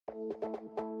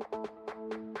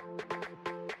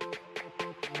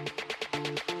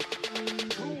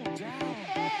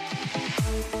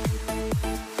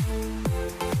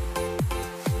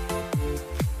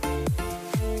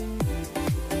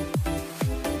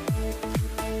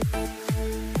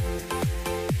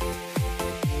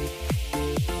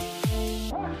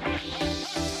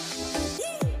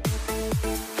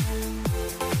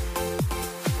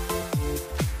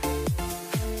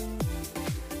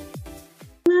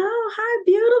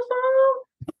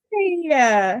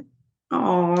Hi.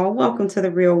 Oh, welcome to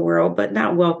the real world, but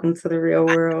not welcome to the real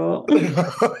world.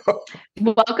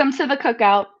 Welcome to the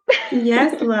cookout.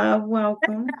 Yes, love,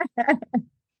 welcome.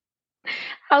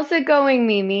 How's it going,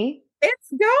 Mimi? It's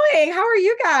going. How are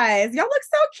you guys? Y'all look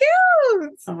so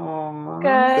cute. Oh,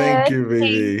 Thank Good. you, Thank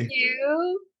Mimi.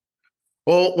 you.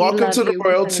 Well, We welcome love to the you.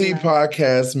 We're sending RoyalTEA love.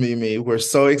 podcast, Mimi. We're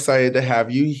so excited to have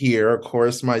you here. Of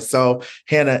course, myself,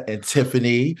 Hannah, and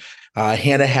Tiffany.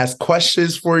 Hannah has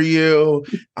questions for you,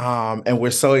 and we're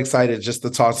so excited just to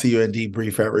talk to you and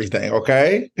debrief everything,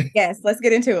 okay? Yes, let's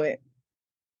get into it.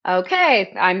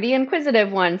 Okay, I'm the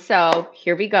inquisitive one, so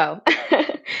here we go.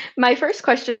 My first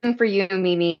question for you,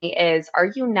 Mimi, is are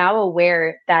you now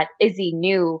aware that Izzy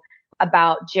knew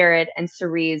about Jared and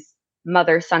Cerie's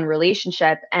mother-son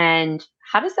relationship, and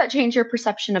how does that change your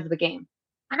perception of the game?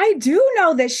 I do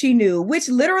know that she knew, which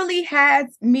literally has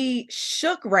me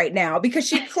shook right now because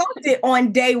she clocked it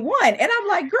on day one. And I'm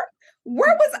like, girl,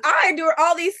 where was I during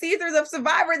all these seasons of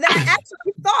Survivor that I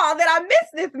actually saw that I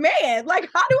missed this man? Like,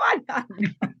 how do I not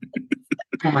know?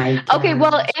 oh my Okay,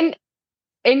 well, gosh.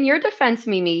 in your defense,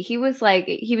 Mimi, he was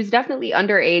definitely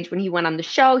underage when he went on the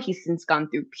show. He's since gone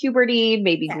through puberty,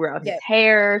 maybe Yes, grew out his yes,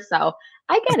 hair. So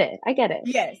I get it. I get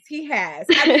yes, he has.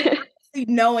 I mean, it.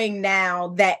 obviously knowing now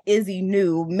that Izzy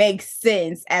knew makes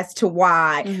sense as to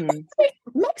why. Mhm. It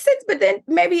makes sense, but then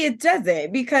maybe it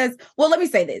doesn't because, well, let me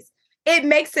say this. It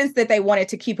makes sense that they wanted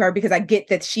to keep her because I get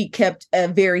that she kept a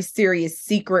very serious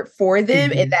secret for them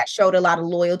and Mhm. that showed a lot of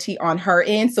loyalty on her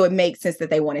end. So it makes sense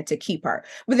that they wanted to keep her.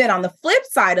 But then on the flip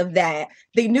side of that,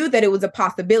 they knew that it was a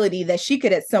possibility that she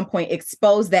could at some point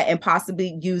expose that and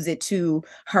possibly use it to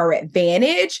her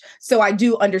advantage. So I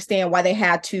do understand why they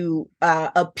had to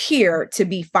appear to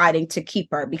be fighting to keep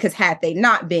her because had they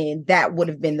not been, that would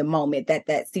have been the moment that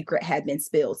that secret had been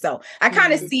spilled. So I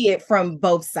kind of Mhm. see it from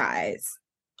both sides.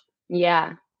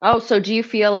 Yeah. Oh, so do you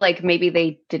feel like maybe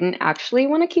they didn't actually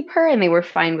want to keep her and they were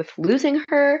fine with losing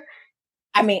her?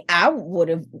 I mean, I would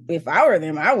have, if I were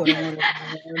them, I would have wanted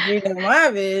to be in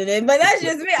my business. But that's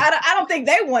just me. I don't think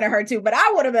they wanted her to, but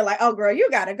I would have been like, oh, girl,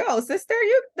 you got to go, sister.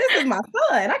 This is my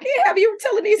son. I can't have you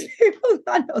telling these people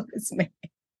I know this man.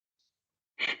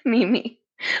 Mimi.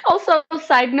 Also,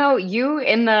 side note, you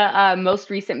in the most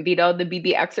recent veto, the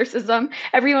BB exorcism,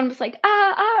 everyone was like,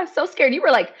 so scared. You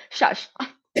were like, shush.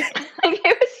 Like,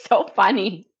 it was so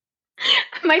funny.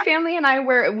 My family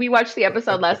and we watched the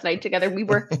episode last night together. We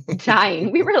were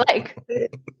dying. We were like,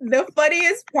 The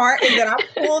funniest part is that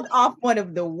I pulled off one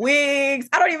of the wigs.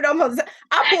 I don't even know how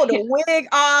I pulled a wig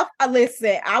off.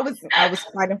 Listen, I was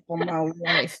fighting for my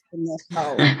life in this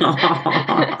house.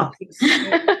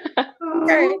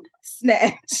 Okay,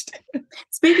 snatched.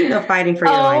 Speaking of fighting for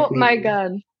your life, oh my Mimi,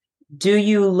 God. do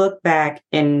you look back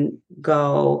and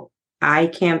go, I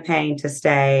campaigned to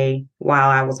stay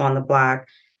while I was on the block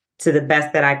to the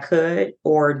best that I could?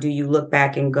 Or do you look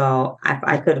back and go, if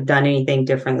I could have done anything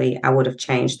differently, I would have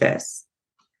changed this?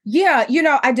 Yeah,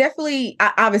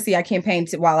 obviously I campaigned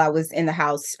while I was in the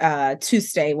house to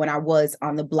stay when I was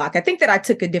on the block. I think that I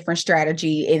took a different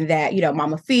strategy in that,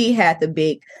 Mama Fee had the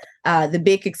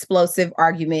big explosive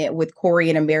argument with Corey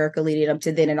in America leading up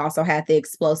to then, and also had the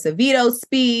explosive veto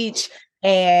speech.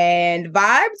 And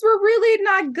vibes were really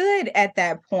not good at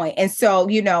that point. And so,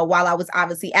 while I was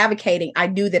obviously advocating, I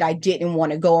knew that I didn't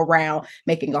want to go around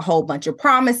making a whole bunch of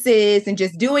promises and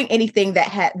just doing anything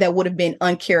that would have been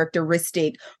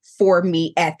uncharacteristic for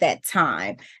me at that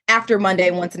time. After Monday,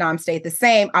 once Nam stayed the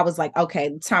same, I was like,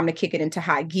 okay, time to kick it into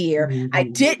high gear. Mm-hmm. I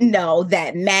didn't know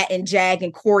that Matt and Jag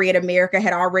and Corey in America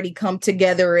had already come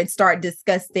together and start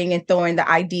discussing and throwing the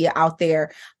idea out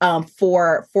there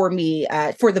for me,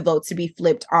 for the vote to be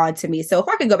flipped onto me. So if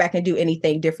I could go back and do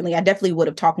anything differently, I definitely would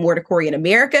have talked more to Corey in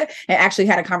America and actually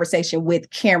had a conversation with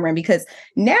Cameron, because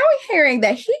now hearing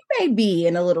that he may be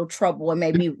in a little trouble and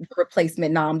maybe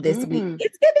replacement Nam this week,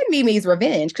 it's giving Mimi's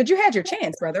revenge because you had your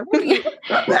chance, brother. What do you?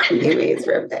 Mimi's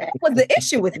revenge. What was the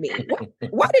issue with me?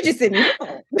 Why did you send me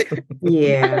home?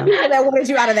 Yeah. People that wanted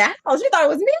you out of that house, you thought it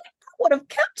was me? I would have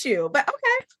kept you, but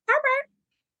okay, all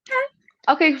right.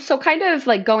 Okay, so kind of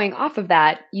like going off of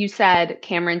that, you said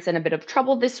Cameron's in a bit of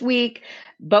trouble this week.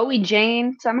 Bowie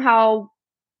Jane somehow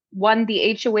won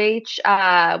the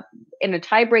HOH in a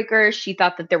tiebreaker. She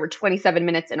thought that there were 27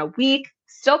 minutes in a week.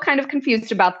 Still kind of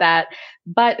confused about that.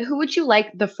 But who would you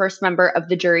like the first member of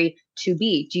the jury to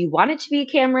be? Do you want it to be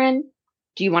Cameron?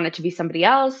 Do you want it to be somebody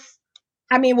else?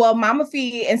 I mean, well, Mama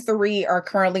Fee and Sari are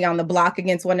currently on the block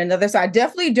against one another. So I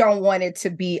definitely don't want it to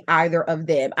be either of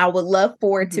them. I would love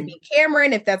for it to be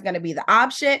Cameron if that's going to be the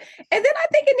option. And then I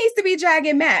think it needs to be Jag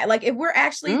and Matt. Like, if we're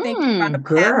actually thinking about a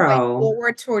pathway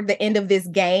forward toward the end of this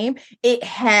game, it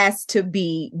has to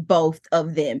be both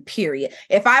of them, period.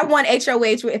 If I won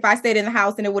HOH, if I stayed in the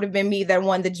house and it would have been me that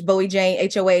won the Bowie Jane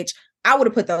HOH, I would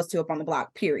have put those two up on the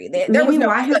block, period. There was no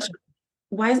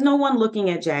why is no one looking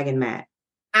at Jag and Matt?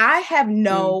 I have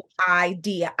no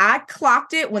idea. I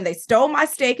clocked it when they stole my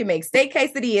steak and made steak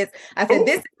quesadillas. I said,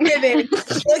 this is giving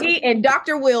Boogie and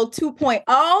Dr. Will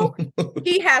 2.0.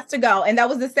 He has to go. And that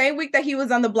was the same week that he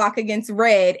was on the block against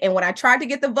Red. And when I tried to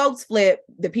get the votes flipped,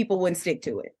 the people wouldn't stick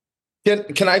to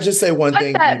it. Can I just say one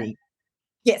thing, Mimi?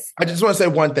 Yes. I just want to say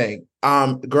one thing.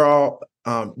 Girl,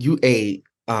 you ate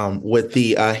with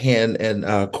the hand in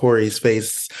Corey's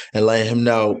face and letting him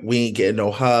know we ain't getting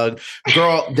no hug.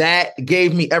 Girl, that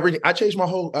gave me everything. I changed my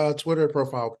whole Twitter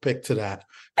profile pic to that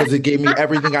because it gave me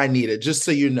everything I needed, just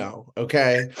so you know,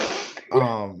 okay?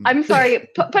 I'm sorry.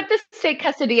 Put this steak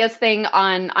quesadillas thing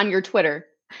on your Twitter.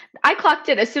 I clocked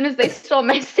it as soon as they stole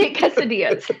my steak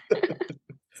quesadillas.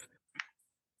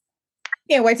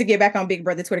 Can't wait to get back on Big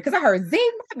Brother Twitter because I heard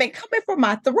Zing been coming for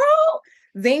my throat.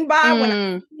 Zing by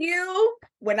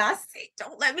when I see,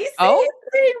 don't let me see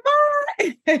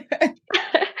it. Zing by.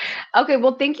 Okay,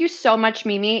 well, thank you so much,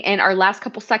 Mimi. And our last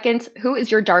couple seconds, who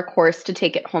is your dark horse to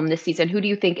take it home this season? Who do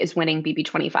you think is winning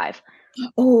BB25?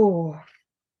 Oh,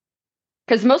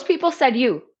 because most people said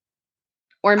you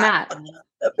or Matt.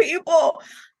 The people.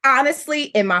 Honestly,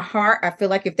 in my heart, I feel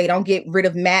like if they don't get rid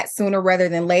of Matt sooner rather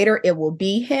than later, it will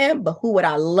be him. But who would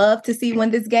I love to see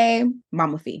win this game?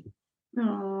 Mama Fee.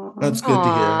 That's good to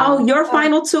hear. Oh, your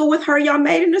final two with her y'all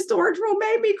made in the storage room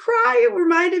made me cry. It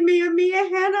reminded me of me and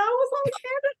Hannah. I was like,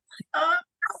 Hannah.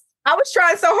 I was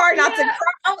trying so hard not to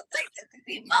cry. I was like, this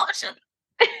is emotional.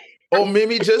 Oh,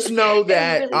 Mimi, just know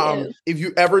that really if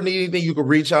you ever need anything, you can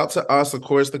reach out to us, of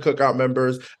course, the Cookout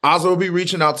members. Ozzy will be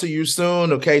reaching out to you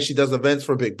soon, okay? She does events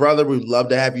for Big Brother. We'd love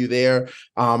to have you there.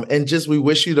 And just we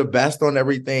wish you the best on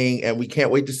everything, and we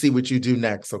can't wait to see what you do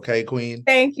next, okay, Queen?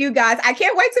 Thank you, guys. I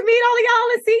can't wait to meet all of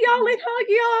y'all and see y'all and hug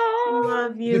y'all.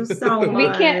 Love you so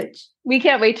much. We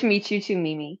can't wait to meet you too,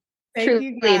 Mimi. Thank Truly,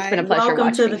 you, guys. it's been a pleasure.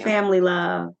 Welcome to the you. family,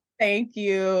 love. Thank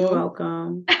you. You're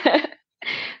welcome.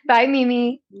 Bye,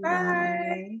 Mimi.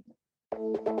 Bye.